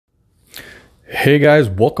Hey guys,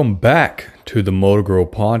 welcome back to the Motor Grow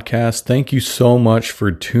podcast. Thank you so much for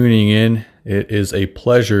tuning in. It is a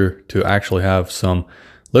pleasure to actually have some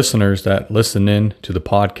listeners that listen in to the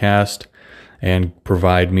podcast and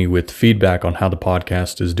provide me with feedback on how the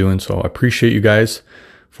podcast is doing. So I appreciate you guys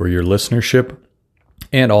for your listenership.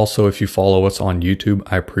 And also, if you follow us on YouTube,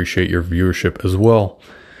 I appreciate your viewership as well.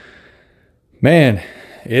 Man,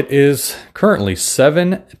 it is currently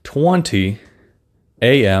 7:20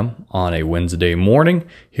 a.m. on a Wednesday morning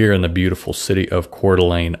here in the beautiful city of Coeur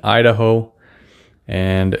d'Alene, Idaho.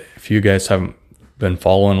 And if you guys haven't been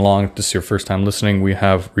following along, if this is your first time listening, we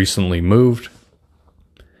have recently moved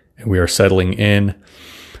and we are settling in.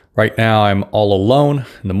 Right now, I'm all alone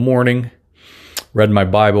in the morning, read my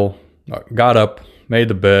Bible, got up, made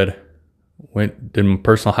the bed, did my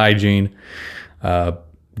personal hygiene,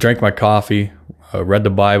 drank my coffee, read the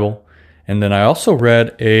Bible, and then I also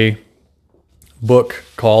read a book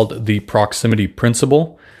called The Proximity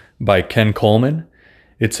Principle by Ken Coleman.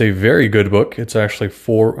 It's a very good book. It's actually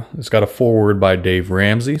it's got a foreword by Dave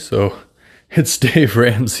Ramsey. So it's Dave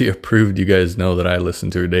Ramsey approved. You guys know that I listen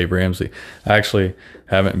to Dave Ramsey. I actually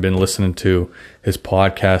haven't been listening to his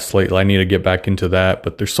podcast lately. I need to get back into that,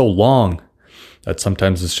 but they're so long that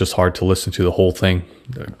sometimes it's just hard to listen to the whole thing.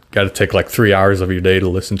 Got to take like 3 hours of your day to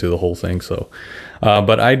listen to the whole thing. So,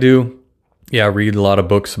 but I do. Yeah, I read a lot of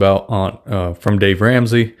books from Dave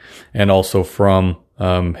Ramsey, and also from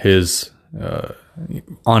his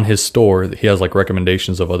on his store. He has like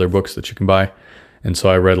recommendations of other books that you can buy, and so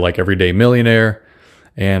I read like Everyday Millionaire,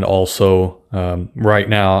 and also right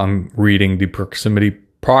now I'm reading The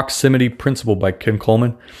Proximity Principle by Ken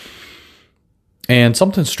Coleman. And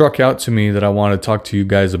something struck out to me that I want to talk to you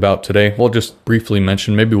guys about today. We'll just briefly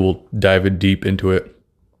mention. Maybe we'll dive deep into it.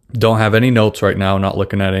 Don't have any notes right now. Not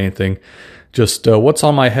looking at anything. Just what's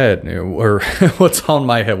on my head, or what's on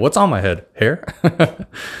my head? What's on my head? Hair?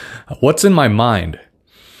 What's in my mind?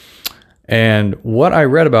 And what I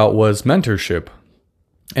read about was mentorship,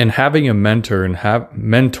 and having a mentor and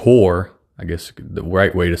mentor. I guess the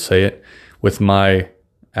right way to say it with my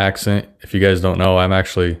accent. If you guys don't know, I'm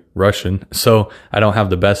actually Russian, so I don't have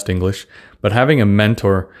the best English. But having a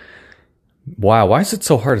mentor. Wow, why is it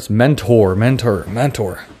so hard? It's mentor.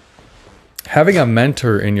 Having a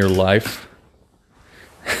mentor in your life.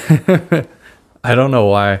 I don't know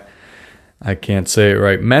why I can't say it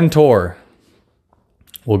right. Mentor.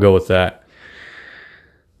 We'll go with that.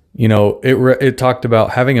 You know, it talked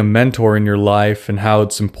about having a mentor in your life and how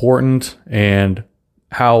it's important, and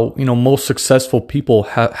how, you know, most successful people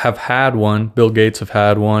have had one. Bill Gates have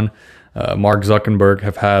had one. Mark Zuckerberg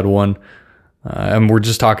have had one. And we're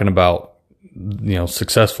just talking about, you know,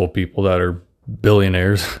 successful people that are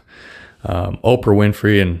billionaires. Oprah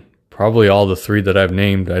Winfrey, and probably all the three that I've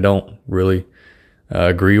named, I don't really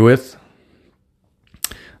agree with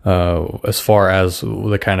as far as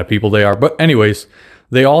the kind of people they are. But anyways,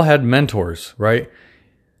 they all had mentors, right?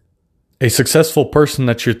 A successful person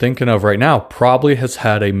that you're thinking of right now probably has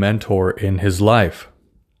had a mentor in his life.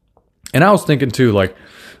 And I was thinking too, like,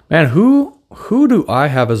 man, who do I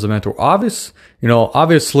have as a mentor?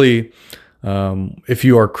 Obviously, if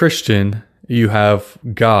you are Christian, you have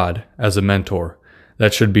God as a mentor.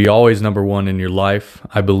 That should be always number one in your life.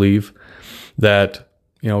 I believe that,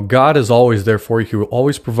 you know, God is always there for you. He will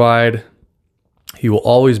always provide. He will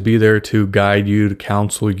always be there to guide you, to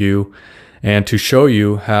counsel you, and to show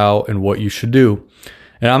you how and what you should do.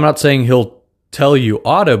 And I'm not saying he'll tell you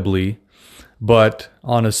audibly, but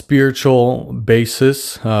on a spiritual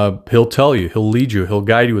basis, he'll tell you, he'll lead you, he'll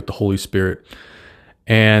guide you with the Holy Spirit.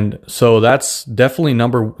 And so that's definitely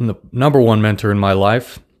number one mentor in my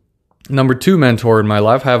life. Number two mentor in my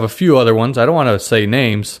life. I have a few other ones. I don't want to say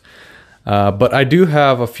names, but I do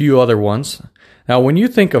have a few other ones. Now, when you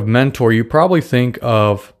think of mentor, you probably think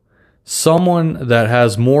of someone that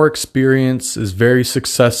has more experience, is very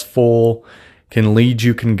successful, can lead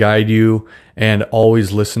you, can guide you, and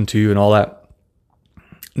always listen to you and all that.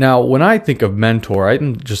 Now, when I think of mentor,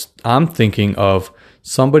 I'm thinking of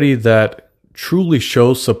somebody that truly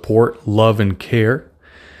shows support, love, and care.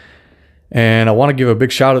 And I want to give a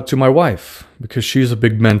big shout out to my wife, because she's a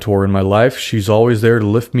big mentor in my life. She's always there to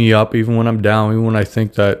lift me up, even when I'm down, even when I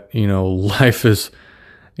think that, you know, life is,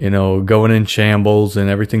 you know, going in shambles and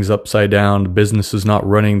everything's upside down. The business is not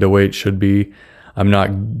running the way it should be. I'm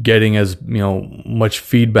not getting as, you know, much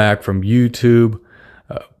feedback from YouTube.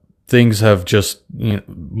 Things have just, you know,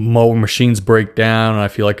 more machines break down and I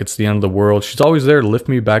feel like it's the end of the world. She's always there to lift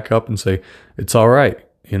me back up and say, it's all right.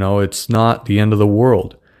 You know, it's not the end of the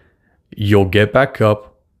world. You'll get back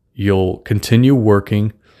up. You'll continue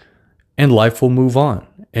working and life will move on.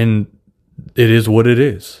 And it is what it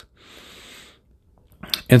is.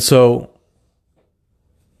 And so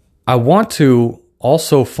I want to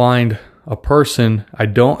also find a person. I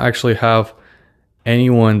don't actually have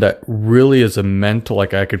anyone that really is a mentor,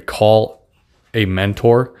 like I could call a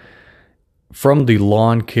mentor from the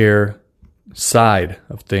lawn care side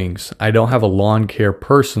of things. I don't have a lawn care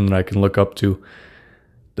person that I can look up to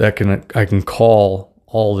that I can call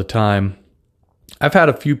all the time. I've had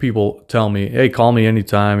a few people tell me, hey, call me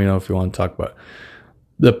anytime, if you want to talk about it.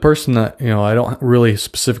 The person that, I don't really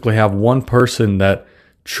specifically have one person that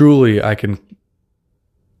truly I can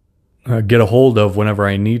get a hold of whenever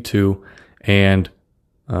I need to and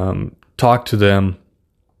talk to them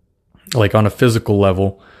like on a physical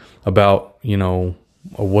level about,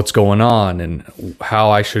 what's going on and how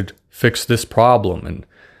I should fix this problem and,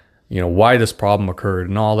 why this problem occurred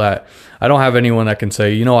and all that. I don't have anyone that can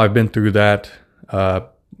say, I've been through that.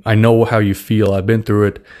 I know how you feel. I've been through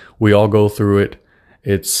it. We all go through it.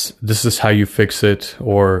 This is how you fix it,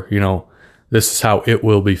 or, this is how it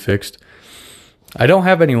will be fixed. I don't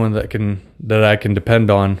have anyone that I can depend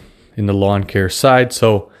on in the lawn care side.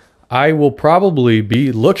 So I will probably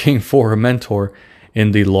be looking for a mentor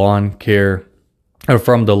in the lawn care or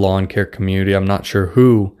from the lawn care community. I'm not sure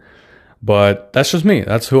who, but that's just me.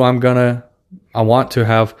 That's who I want to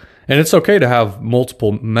have. And it's okay to have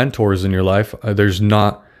multiple mentors in your life. There's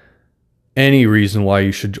not any reason why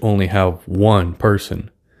you should only have one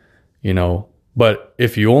person, but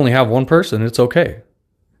if you only have one person, it's okay.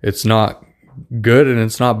 It's not good and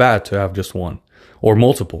it's not bad to have just one or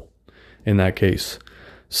multiple in that case.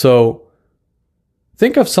 So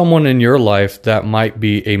think of someone in your life that might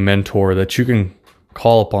be a mentor that you can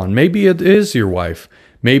call upon. Maybe it is your wife.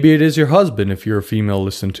 Maybe it is your husband if you're a female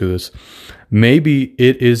listening to this. Maybe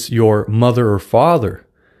it is your mother or father.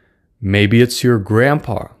 Maybe it's your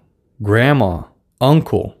grandpa, grandma,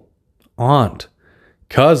 uncle, aunt,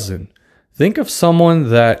 cousin. Think of someone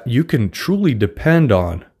that you can truly depend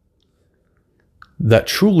on, that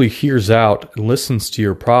truly hears out and listens to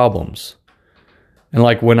your problems. And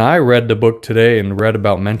like when I read the book today and read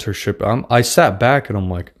about mentorship, I sat back and I'm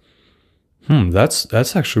like,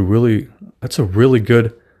 that's actually that's a really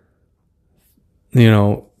good,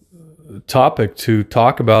 topic to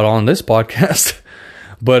talk about on this podcast.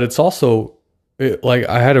 But it's also like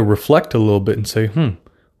I had to reflect a little bit and say,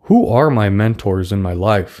 who are my mentors in my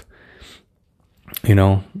life?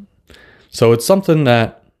 So it's something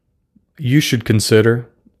that you should consider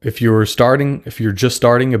if you're just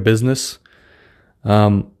starting a business.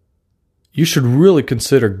 You should really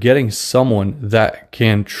consider getting someone that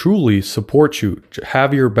can truly support you,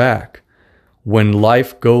 have your back when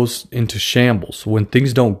life goes into shambles, when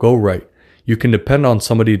things don't go right. You can depend on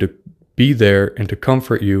somebody to be there and to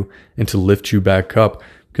comfort you and to lift you back up.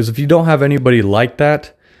 Because if you don't have anybody like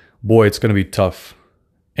that, boy, it's going to be tough.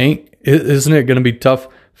 Isn't it going to be tough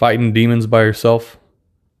fighting demons by yourself?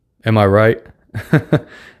 Am I right?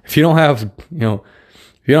 If you don't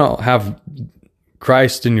have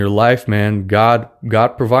Christ in your life, man, God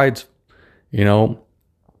provides,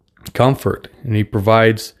 comfort, and He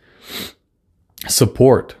provides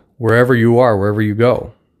support wherever you are, wherever you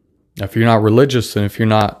go. If you're not religious, and if you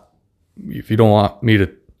don't want me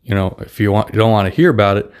to, if you don't want to hear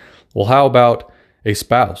about it, well, how about a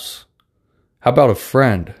spouse? How about a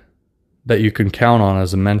friend that you can count on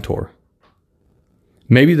as a mentor?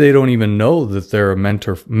 Maybe they don't even know that they're a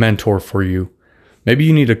mentor for you. Maybe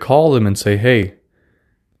you need to call them and say, hey,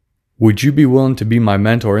 would you be willing to be my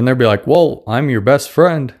mentor? And they'll be like, well, I'm your best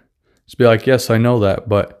friend. Just be like, yes, I know that,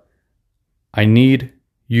 but I need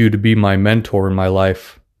you to be my mentor in my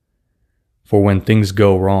life for when things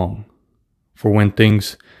go wrong, and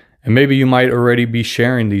maybe you might already be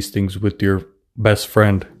sharing these things with your best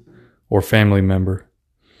friend or family member.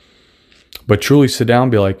 But truly sit down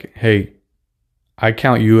and be like, hey, I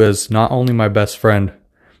count you as not only my best friend,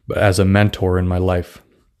 but as a mentor in my life.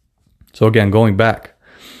 So again, going back,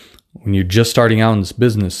 when you're just starting out in this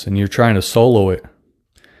business and you're trying to solo it,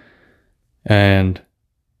 and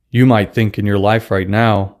you might think in your life right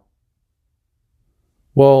now,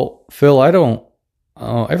 well, Phil,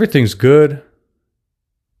 everything's good.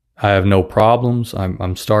 I have no problems.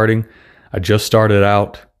 I'm starting. I just started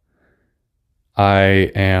out.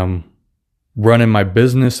 I am running my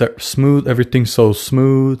business smooth. Everything's so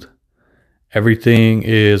smooth. Everything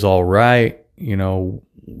is all right.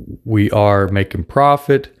 We are making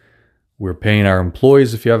profit. We're paying our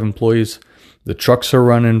employees if you have employees. The trucks are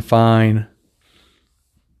running fine.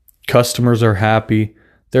 Customers are happy.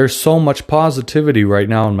 There's so much positivity right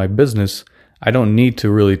now in my business. I don't need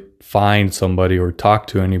to really find somebody or talk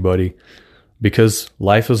to anybody because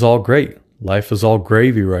life is all great. Life is all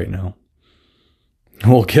gravy right now.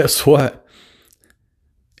 Well, guess what?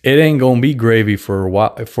 it ain't going to be gravy for a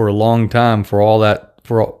while, for a long time, for all that,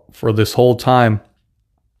 for this whole time.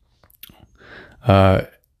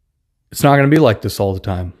 It's not going to be like this all the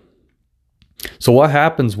time. So what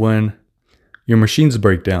happens when your machines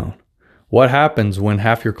break down? What happens when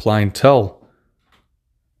half your clientele,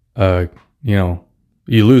 you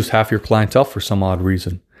lose half your clientele for some odd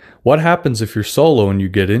reason? What happens if you're solo and you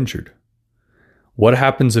get injured? What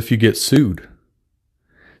happens if you get sued?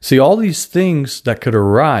 See, all these things that could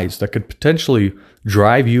arise, that could potentially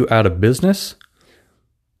drive you out of business,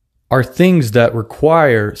 are things that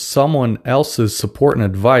require someone else's support and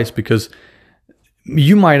advice, because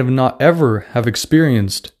you might have not ever have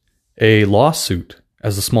experienced a lawsuit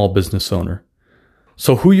as a small business owner.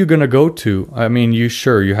 So who are you going to go to? I mean, you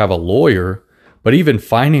have a lawyer, but even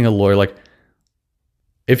finding a lawyer, like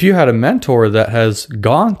if you had a mentor that has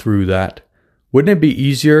gone through that, wouldn't it be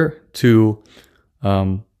easier to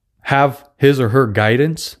have his or her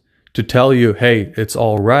guidance to tell you, hey, it's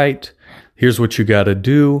all right. Here's what you got to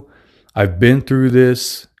do. I've been through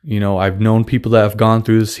this. I've known people that have gone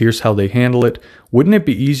through this. Here's how they handle it. Wouldn't it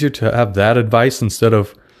be easier to have that advice instead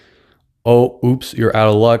of, oh, oops, you're out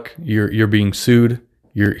of luck. You're being sued.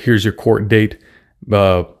 Here's your court date.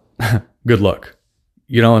 Good luck.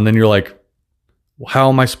 And then you're like, how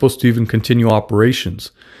am I supposed to even continue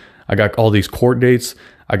operations? I got all these court dates.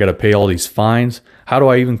 I got to pay all these fines. How do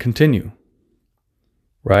I even continue?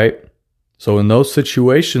 Right? So in those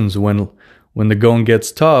situations, when the going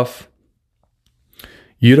gets tough,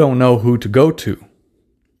 you don't know who to go to.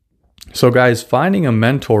 So guys, finding a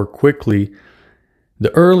mentor quickly,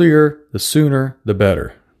 the earlier, the sooner, the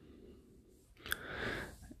better.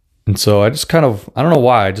 And so I don't know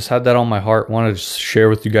why, I just had that on my heart, wanted to share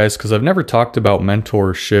with you guys, because I've never talked about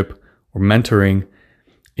mentorship or mentoring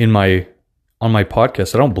on my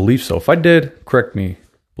podcast. I don't believe so. If I did, correct me,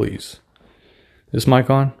 please. Is this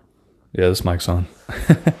mic on? Yeah, this mic's on.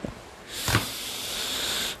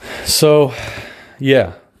 So,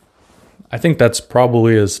 yeah, I think that's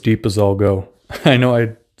probably as deep as I'll go. I know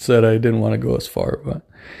I said I didn't want to go as far,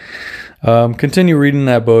 but continue reading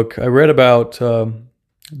that book. I read about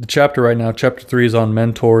the chapter right now. Chapter 3 is on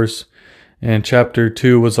mentors, and chapter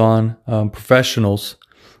 2 was on professionals,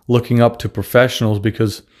 looking up to professionals,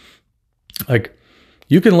 because like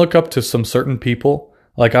you can look up to some certain people.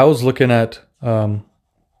 Like I was looking at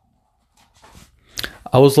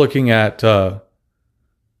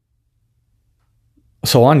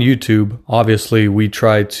so on YouTube, obviously we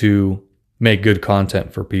try to make good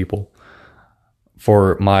content for people.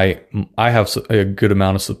 I have a good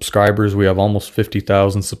amount of subscribers. We have almost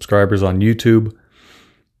 50,000 subscribers on YouTube,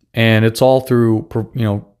 and it's all through,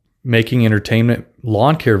 making entertainment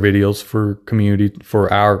lawn care videos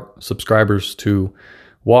for our subscribers to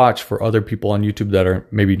watch, for other people on YouTube that are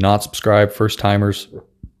maybe not subscribed, first timers,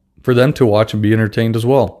 for them to watch and be entertained as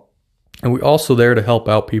well. And we're also there to help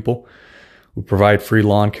out people. We provide free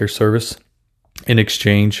lawn care service. In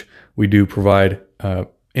exchange, we do provide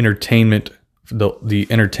entertainment, the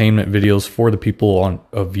entertainment videos for the people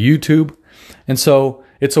of YouTube. And so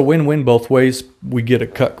it's a win-win both ways. We get to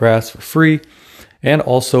cut grass for free and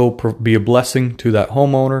also be a blessing to that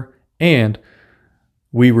homeowner. And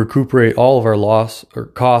we recuperate all of our loss or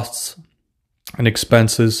costs and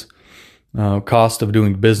expenses, cost of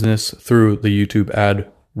doing business through the YouTube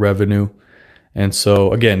ad revenue. And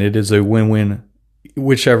so again, it is a win-win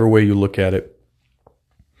whichever way you look at it.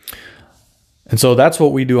 And so that's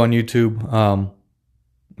what we do on YouTube.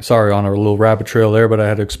 Sorry, on a little rabbit trail there, but I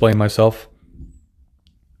had to explain myself.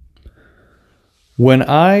 When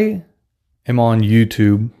I am on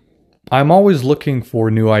YouTube, I'm always looking for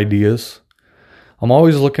new ideas. I'm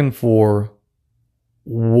always looking for,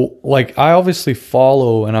 I obviously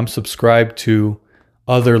follow and I'm subscribed to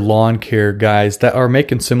other lawn care guys that are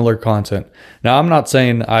making similar content. Now, I'm not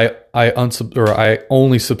saying I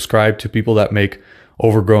only subscribe to people that make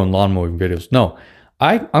overgrown lawn mowing videos. No,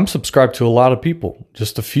 I'm subscribed to a lot of people,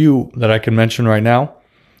 just a few that I can mention right now.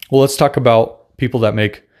 Well, let's talk about people that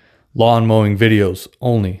make lawn mowing videos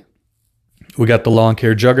only. We got the Lawn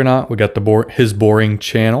Care Juggernaut. We got his Boring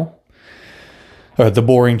Channel. The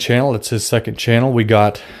Boring Channel, it's his second channel. We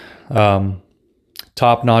got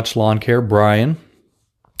Top Notch Lawn Care, Brian.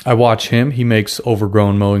 I watch him. He makes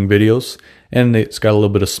overgrown mowing videos, and it's got a little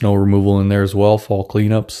bit of snow removal in there as well, fall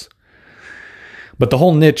cleanups. But the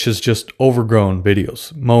whole niche is just overgrown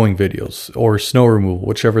videos, mowing videos, or snow removal,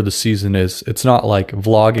 whichever the season is. It's not like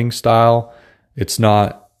vlogging style. It's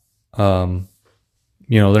not, they're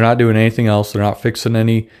not doing anything else. They're not fixing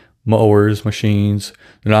any mowers, machines.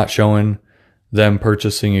 They're not showing them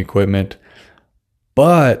purchasing equipment.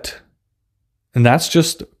 And that's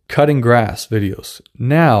just cutting grass videos.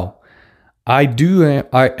 Now, I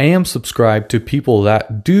am subscribed to people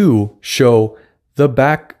that do show the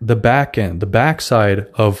back end, the backside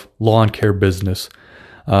of lawn care business.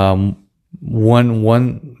 One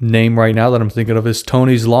name right now that I'm thinking of is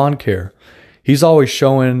Tony's Lawn Care. He's always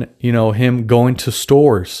showing, him going to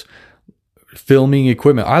stores, filming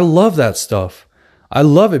equipment. I love that stuff. I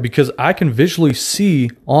love it because I can visually see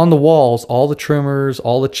on the walls all the trimmers,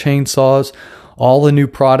 all the chainsaws, all the new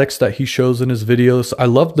products that he shows in his videos. I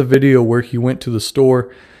love the video where he went to the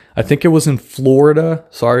store. I think it was in Florida.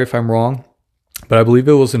 Sorry if I'm wrong, but I believe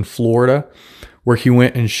it was in Florida where he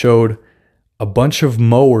went and showed a bunch of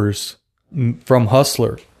mowers from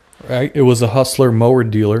Hustler, right? It was a Hustler mower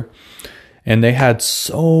dealer, and they had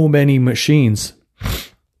so many machines.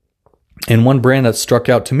 And one brand that struck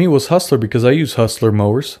out to me was Hustler because I use Hustler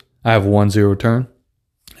mowers. I have one zero turn.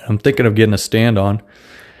 I'm thinking of getting a stand on.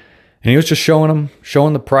 And he was just showing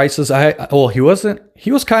the prices.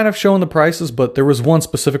 He was kind of showing the prices, but there was one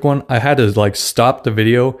specific one. I had to stop the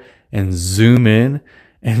video and zoom in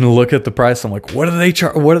and look at the price. I'm like, what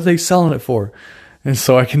are they selling it for? And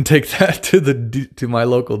so I can take that to my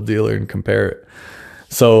local dealer and compare it.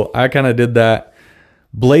 So I kind of did that.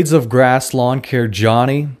 Blades of Grass Lawn Care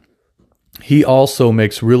Johnny. He also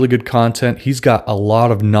makes really good content. He's got a lot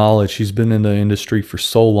of knowledge. He's been in the industry for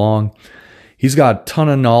so long. He's got a ton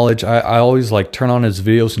of knowledge. I always turn on his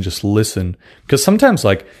videos and just listen. Because sometimes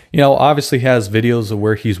obviously he has videos of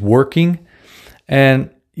where he's working.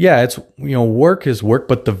 And yeah, it's, work is work,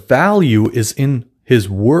 but the value is in his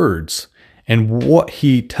words and what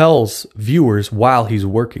he tells viewers while he's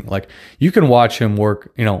working. You can watch him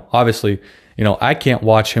work, obviously, I can't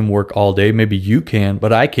watch him work all day. Maybe you can,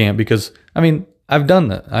 but I can't because, I've done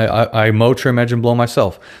that. I mow, trim, edge, and blow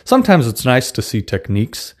myself. Sometimes it's nice to see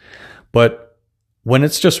techniques, but when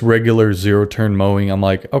it's just regular zero turn mowing, I'm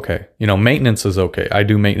like, okay, maintenance is okay. I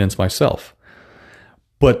do maintenance myself.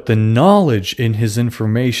 But the knowledge in his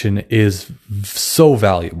information is so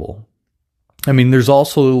valuable. There's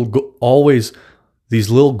also always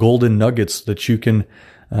these little golden nuggets that you can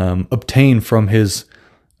obtain from his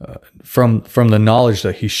from the knowledge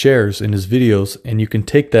that he shares in his videos, and you can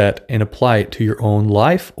take that and apply it to your own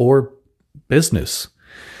life or business.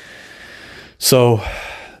 So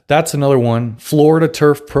that's another one. Florida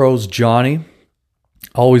Turf Pros Johnny.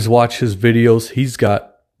 Always watch his videos.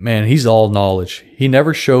 He's all knowledge. He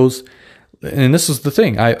never shows, and this is the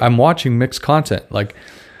thing. I'm watching mixed content.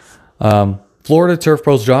 Florida Turf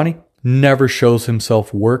Pros Johnny never shows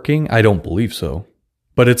himself working. I don't believe so.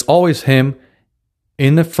 But it's always him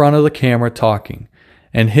in the front of the camera talking.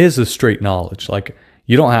 And his is straight knowledge.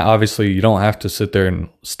 You don't have to sit there and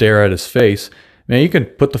stare at his face. Man, you can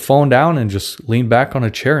put the phone down and just lean back on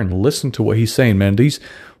a chair and listen to what he's saying, man. He's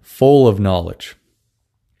full of knowledge.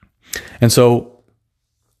 And so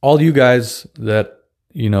all you guys that,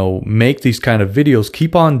 make these kind of videos,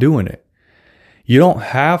 keep on doing it. You don't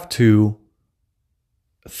have to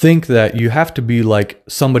think that you have to be like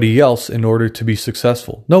somebody else in order to be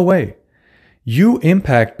successful. No way. You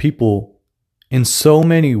impact people in so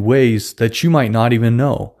many ways that you might not even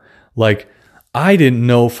know. I didn't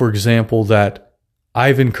know, for example, that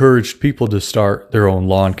I've encouraged people to start their own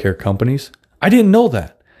lawn care companies. I didn't know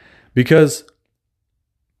that because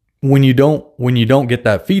when you don't get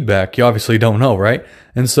that feedback, you obviously don't know, right?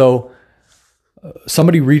 And so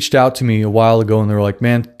somebody reached out to me a while ago and they were like,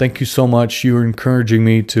 man, thank you so much. You were encouraging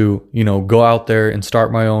me to, go out there and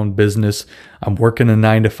start my own business. I'm working a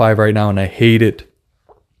 9-to-5 right now and I hate it.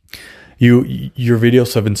 Your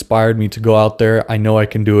videos have inspired me to go out there. I know I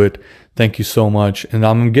can do it. Thank you so much. And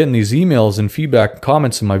I'm getting these emails and feedback and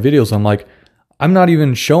comments in my videos. I'm like, I'm not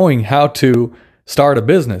even showing how to start a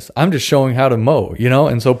business. I'm just showing how to mow,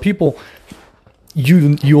 And so people,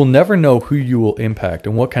 you will never know who you will impact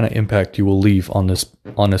and what kind of impact you will leave on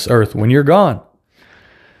this earth when you're gone.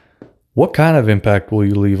 What kind of impact will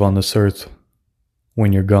you leave on this earth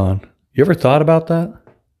when you're gone? You ever thought about that?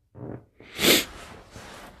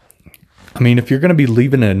 If you're going to be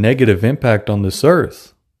leaving a negative impact on this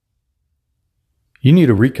earth, you need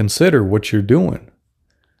to reconsider what you're doing.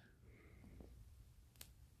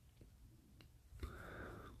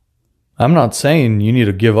 I'm not saying you need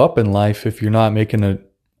to give up in life if you're not making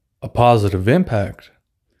a positive impact.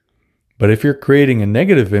 But if you're creating a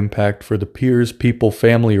negative impact for the peers, people,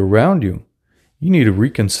 family around you, you need to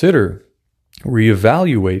reconsider,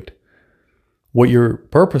 reevaluate what your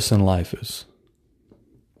purpose in life is.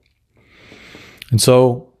 And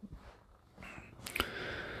so,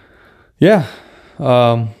 yeah,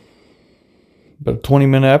 but a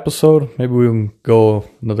 20-minute episode, maybe we can go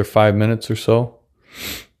another 5 minutes or so.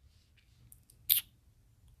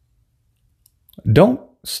 don't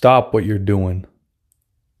stop what you're doing.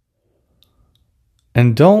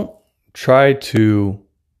 And don't try to,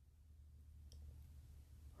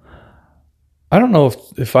 I don't know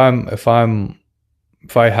if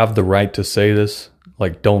I have the right to say this,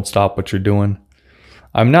 like, don't stop what you're doing.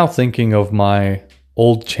 I'm now thinking of my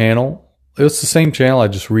old channel. It was the same channel. I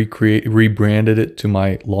just rebranded it to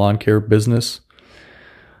my lawn care business.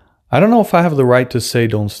 I don't know if I have the right to say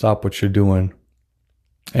don't stop what you're doing.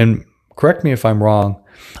 And correct me if I'm wrong.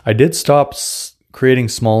 I did stop creating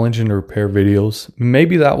small engine repair videos.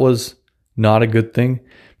 Maybe that was not a good thing,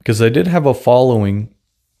 because I did have a following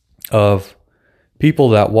of people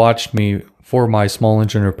that watched me for my small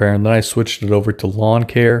engine repair, and then I switched it over to lawn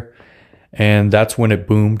care, and that's when it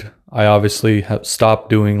boomed. I obviously have stopped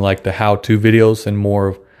doing like the how-to videos, and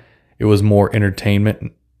it was more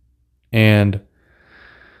entertainment. And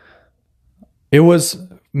it was,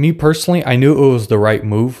 me personally, I knew it was the right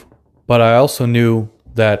move, but I also knew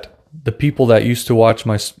that the people that used to watch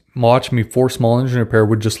me for small engine repair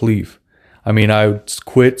would just leave. I mean, I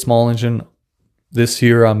quit small engine. This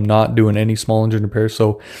year, I'm not doing any small engine repair,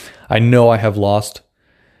 so I know I have lost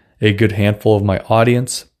a good handful of my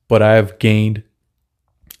audience, but I have gained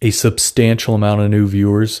a substantial amount of new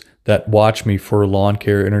viewers that watch me for lawn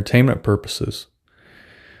care entertainment purposes.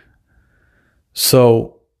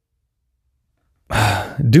 So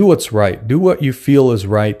do what's right. Do what you feel is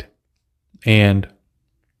right. And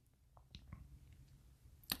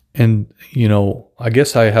you know, I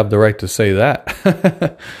guess I have the right to say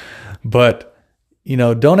that. But, you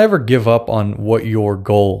know, don't ever give up on what your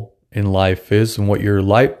goal in life is, and what your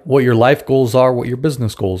life goals are, what your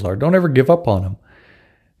business goals are. Don't ever give up on them.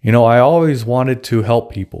 You know, I always wanted to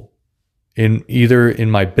help people either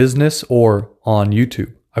in my business or on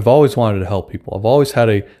YouTube. I've always wanted to help people. I've always had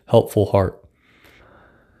a helpful heart.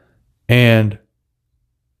 And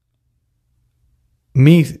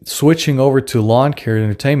me switching over to lawn care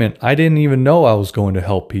entertainment, I didn't even know I was going to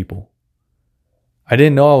help people. I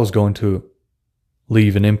didn't know I was going to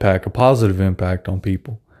leave an impact, a positive impact on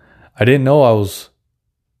people. I didn't know I was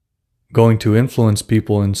going to influence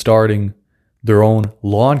people in starting their own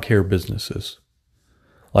lawn care businesses.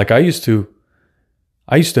 Like I used to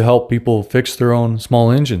help people fix their own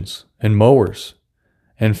small engines and mowers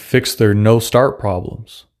and fix their no start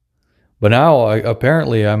problems. But now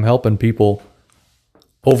apparently I'm helping people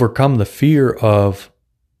overcome the fear of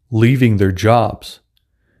leaving their jobs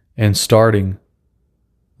and starting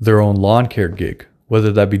their own lawn care gig,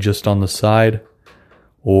 whether that be just on the side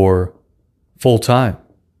or full time.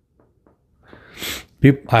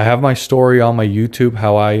 I have my story on my YouTube,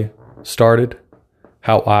 how I started,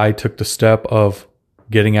 how I took the step of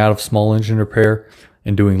getting out of small engine repair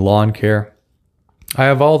and doing lawn care. I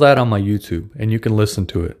have all that on my YouTube, and you can listen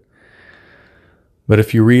to it. But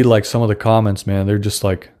if you read like some of the comments, man, they're just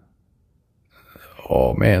like,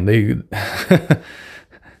 oh man, they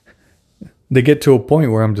they get to a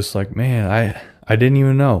point where I'm just like, man, I didn't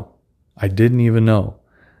even know. I didn't even know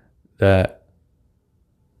that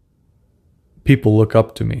people look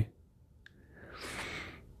up to me.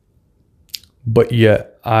 But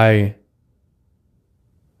yet I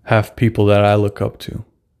have people that I look up to.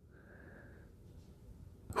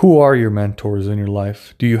 Who are your mentors in your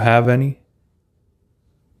life? Do you have any?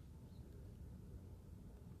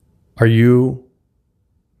 Are you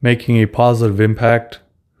making a positive impact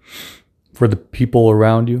for the people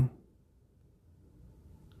around you?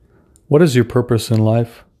 What is your purpose in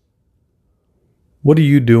life? What are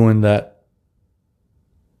you doing that?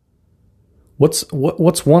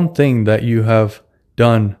 What's one thing that you have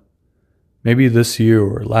done maybe this year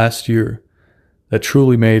or last year that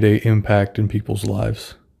truly made an impact in people's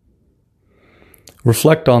lives?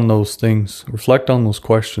 Reflect on those things. Reflect on those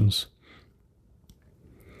questions.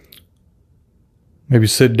 Maybe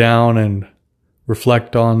sit down and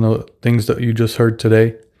reflect on the things that you just heard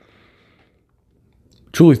today.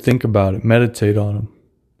 Truly think about it. Meditate on them.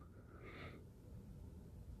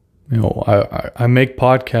 You know, I make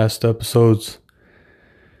podcast episodes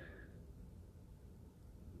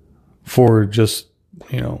for just,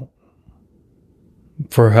 you know,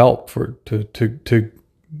 for help, to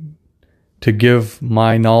give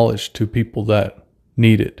my knowledge to people that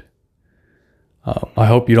need it. I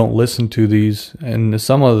hope you don't listen to these, and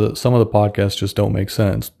some of the podcasts just don't make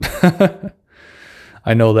sense.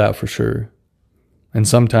 I know that for sure. And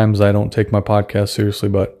sometimes I don't take my podcast seriously,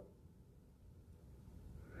 but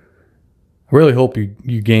I really hope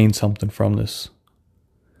you gain something from this.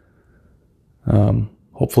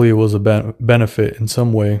 Hopefully it was a benefit in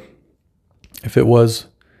some way. If it was,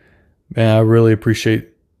 man, I really appreciate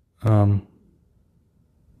some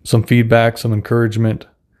feedback, some encouragement.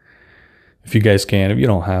 If you guys can, if you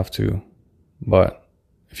don't have to, but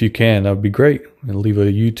if you can, that would be great. And leave a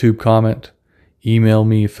YouTube comment, email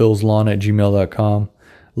me, philslawn@gmail.com.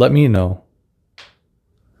 Let me know.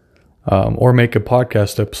 Or make a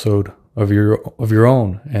podcast episode of your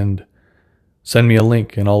own and send me a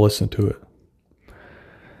link and I'll listen to it.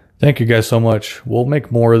 Thank you guys so much. We'll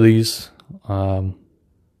make more of these.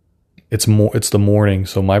 It's the morning,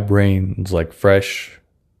 so my brain is like fresh.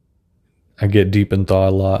 I get deep in thought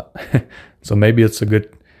a lot. So maybe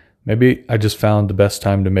I just found the best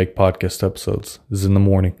time to make podcast episodes is in the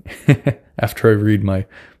morning after I read my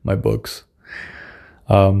books.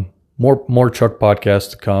 More truck podcasts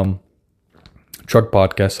to come. Truck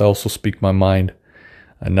podcasts, I also speak my mind.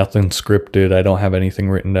 Nothing scripted. I don't have anything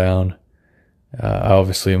written down. I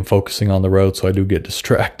obviously am focusing on the road, so I do get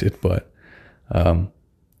distracted, but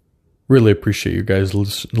really appreciate you guys'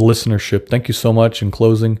 listenership. Thank you so much. In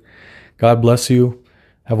closing, God bless you.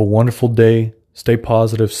 Have a wonderful day. Stay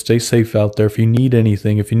positive. Stay safe out there. If you need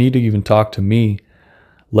anything, if you need to even talk to me,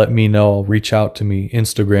 let me know. Reach out to me.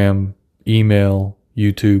 Instagram, email,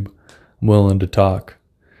 YouTube. I'm willing to talk.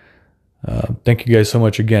 Thank you guys so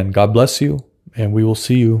much again. God bless you, and we will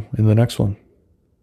see you in the next one.